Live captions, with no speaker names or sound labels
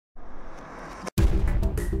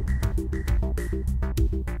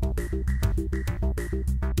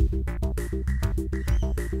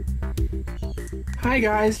Hi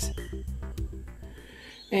guys,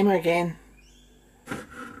 Emma again.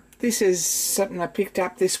 This is something I picked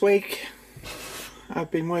up this week. I've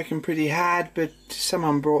been working pretty hard, but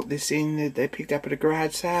someone brought this in that they picked up at a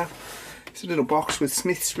garage sale. It's a little box with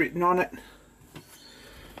Smiths written on it.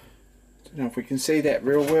 Don't know if we can see that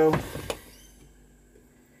real well.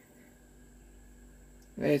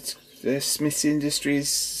 That's the Smiths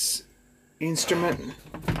Industries instrument.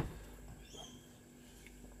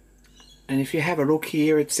 And if you have a look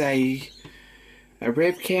here, it's a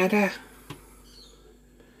rev counter.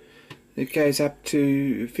 It goes up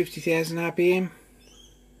to 50,000 RPM.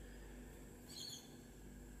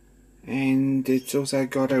 And it's also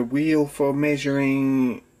got a wheel for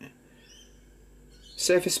measuring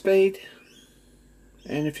surface speed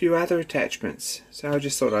and a few other attachments. So I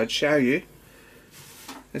just thought I'd show you.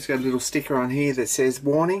 It's got a little sticker on here that says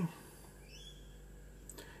warning.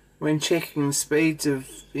 When checking speeds of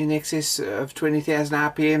in excess of 20,000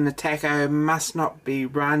 RPM, the tacho must not be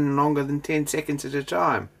run longer than 10 seconds at a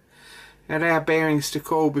time. Allow bearings to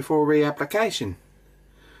cool before reapplication.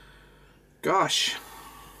 Gosh.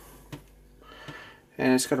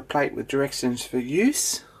 And it's got a plate with directions for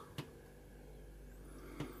use.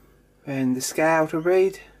 And the scale to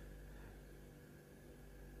read.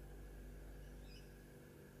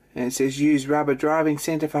 And it says use rubber driving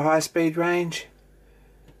centre for high speed range.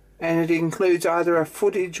 And it includes either a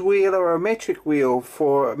footage wheel or a metric wheel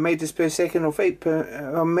for meters per second or feet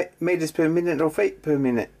per meters per minute or feet per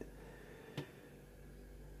minute.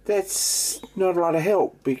 That's not a lot of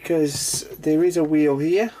help because there is a wheel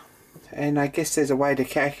here, and I guess there's a way to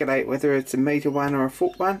calculate whether it's a meter one or a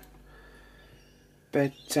foot one.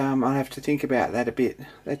 But I'll have to think about that a bit.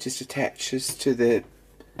 That just attaches to the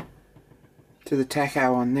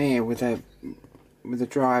tacho on there with a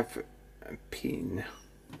drive pin.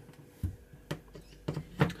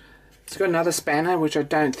 It's got another spanner which I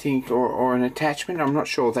don't think, or an attachment, I'm not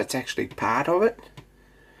sure that's actually part of it.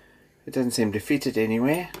 It doesn't seem to fit it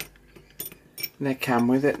anywhere. And that come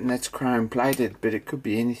with it, and that's chrome plated, but it could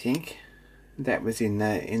be anything. That was in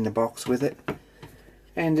the box with it.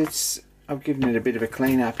 And I've given it a bit of a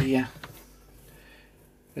clean up here.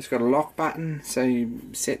 It's got a lock button, so you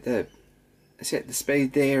set the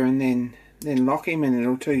speed there and then lock him, and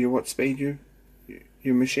it'll tell you what speed your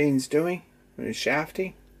machine's doing, or it's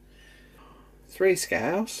shafting. 3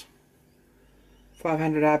 scales,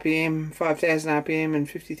 500 RPM, 5000 RPM and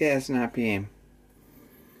 50,000 RPM.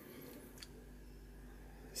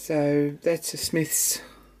 So that's the Smiths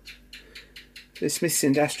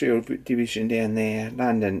Industrial Division down there,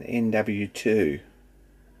 London NW2.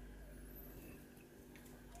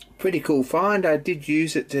 Pretty cool find. I did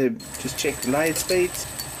use it to just check the lathe speeds.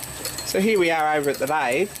 So here we are over at the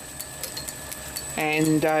lathe,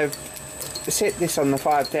 and I've set this on the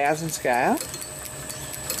 5000 scale.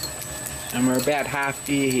 And we're about half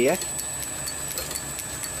gear here.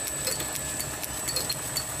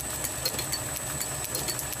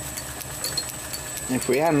 And if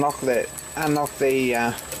we unlock the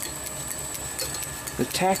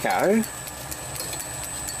tacho,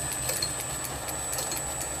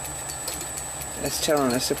 that's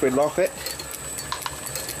telling us if we lock it.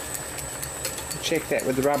 Check that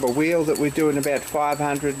with the rubber wheel that we're doing about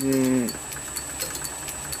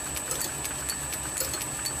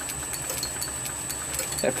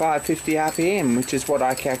 550 RPM, which is what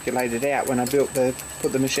I calculated out when I put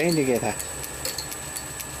the machine together.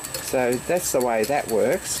 So that's the way that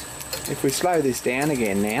works. If we slow this down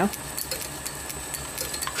again now,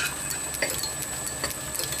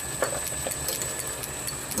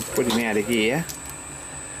 put him out of here,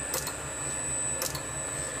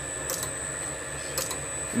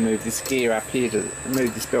 and move this gear up here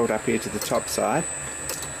move this belt up here to the top side.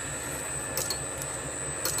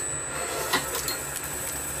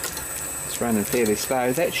 Running fairly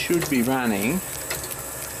slow. That should be running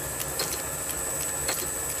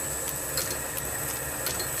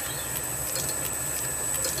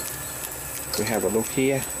if we have a look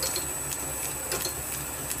here,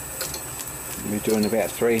 we're doing about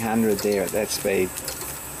 300 there at that speed,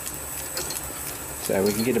 so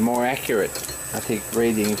we can get a more accurate, I think,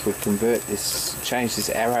 reading if we convert this, change this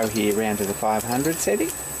arrow here around to the 500 setting.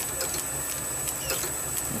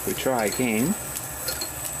 If we try again,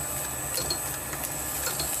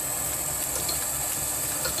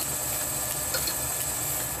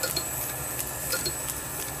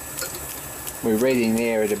 we're reading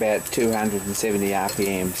there at about 270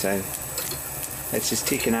 RPM, so that's just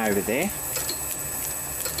ticking over there.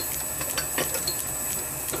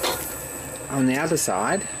 On the other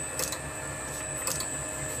side,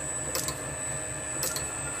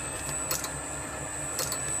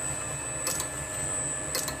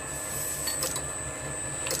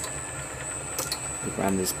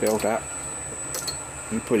 run this belt up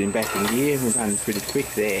and put him back in gear. We'll run pretty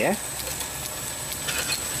quick there.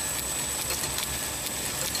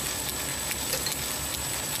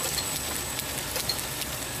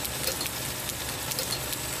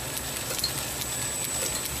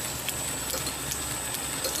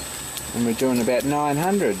 And we're doing about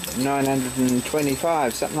 900,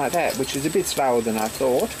 925, something like that, which is a bit slower than I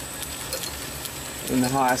thought. In the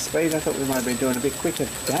higher speed, I thought we might have been doing a bit quicker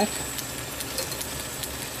than that.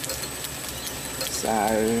 So,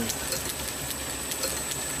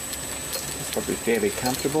 it's probably fairly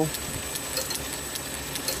comfortable.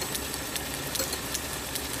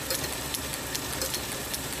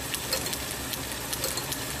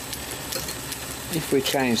 If we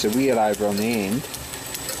change the wheel over on the end,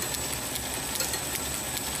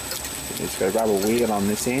 it's got a rubber wheel on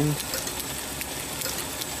this end,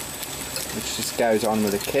 which just goes on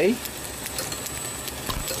with a key.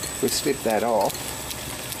 If we slip that off,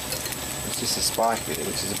 it's just a spike there,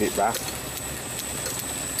 which is a bit rough.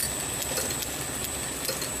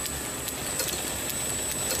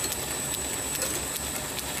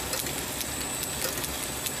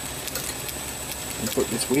 And put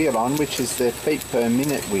this wheel on, which is the feet per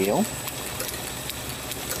minute wheel.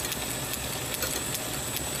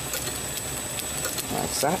 Like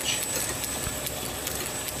such.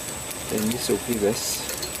 Then this will give us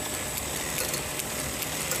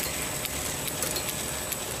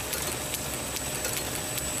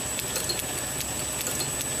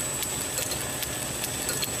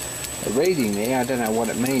a reading there. I don't know what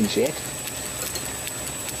it means yet,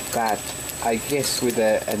 but I guess with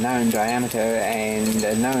a known diameter and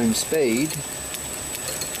a known speed,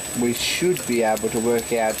 we should be able to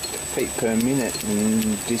work out feet per minute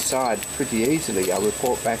and decide pretty easily. I'll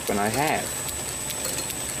report back when I have.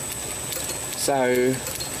 So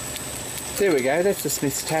there we go, that's the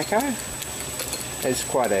Smith's tacho. It's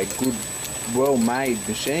quite a good, well-made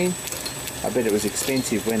machine. I bet it was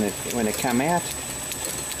expensive when it came out.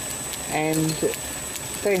 And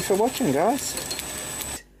thanks for watching, guys.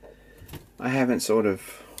 I haven't sort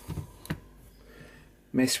of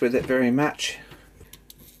messed with it very much.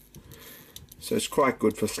 So it's quite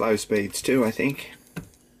good for slow speeds too, I think.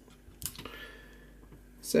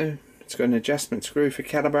 So it's got an adjustment screw for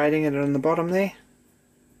calibrating it on the bottom there.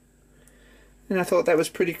 And I thought that was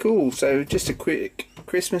pretty cool. So just a quick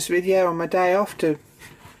Christmas video on my day off to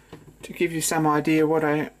give you some idea what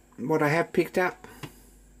I have picked up.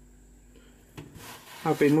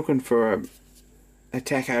 I've been looking for a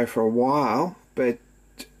tacho for a while, but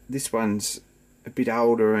this one's a bit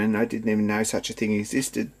older and I didn't even know such a thing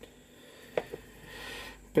existed.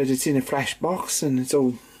 But it's in a flash box and it's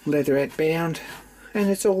all leatherette bound and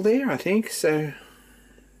it's all there, I think. So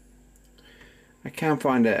I can't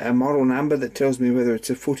find a model number that tells me whether it's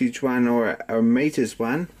a footage one or a meters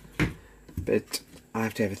one, but I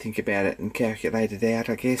have to have a think about it and calculate it out,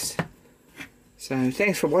 I guess. So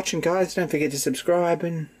thanks for watching, guys. Don't forget to subscribe,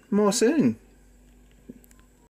 and more soon.